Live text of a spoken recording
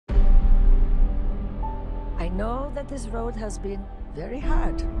know that this road has been very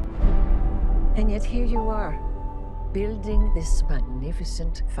hard. And yet here you are, building this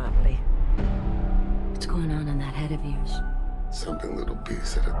magnificent family. What's going on in that head of yours? Something little B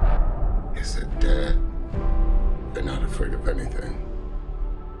said it. He said, Dad, you're not afraid of anything.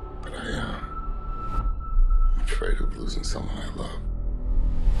 But I am. I'm afraid of losing someone I love.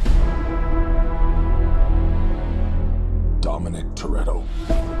 Dominic Toretto,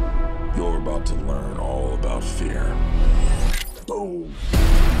 you're about to learn all about fear. Boom!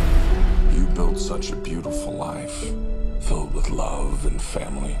 You built such a beautiful life, filled with love and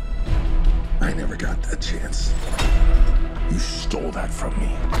family. I never got that chance. You stole that from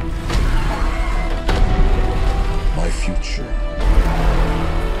me. My future.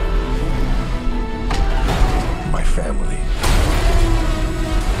 My family.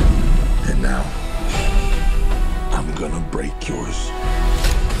 And now, I'm gonna break yours.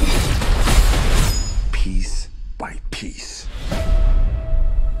 Piece by piece.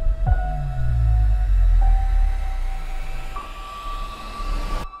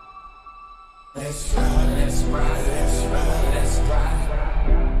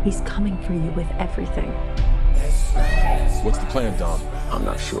 He's coming for you with everything. What's the plan, Dom? I'm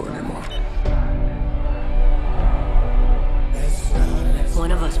not sure anymore.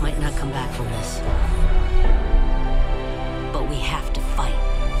 One of us might not come back from this. But we have to fight.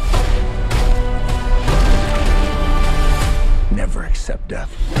 Never accept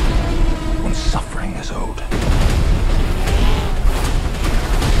death when suffering is owed.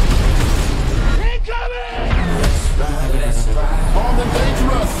 Armed and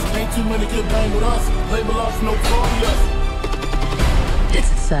dangerous. Ain't too many get banged with us. Label us notorious.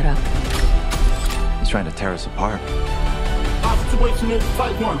 It's a setup. He's trying to tear us apart. Our situation is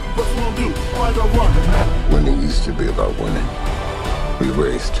type 1. What you gonna do? Fight or run? Winning used to be about winning. We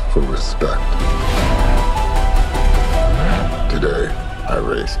raced for respect. Today, I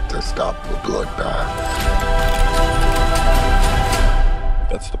raced to stop the bloodbath.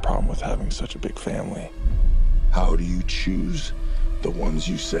 That's the problem with having such a big family. How do you choose the ones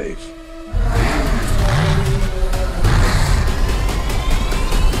you save?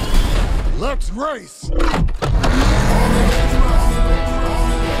 Let's race!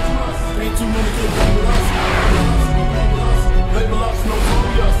 Ain't too many get banged with us. Label us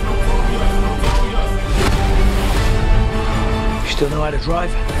notorious. You still know how to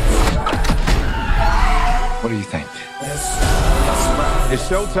drive? What do you think? It's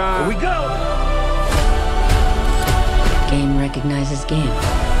showtime. Here we go! Game recognizes game.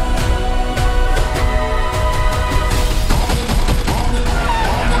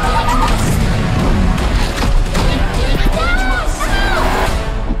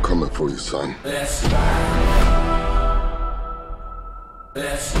 I'm coming for you, son.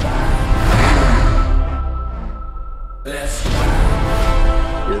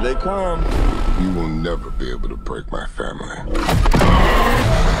 Here they come. You will never be able to break my family.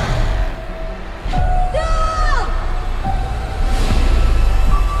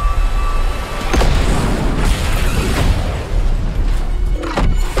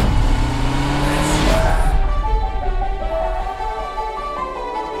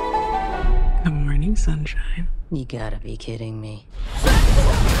 Good morning, sunshine. You gotta be kidding me.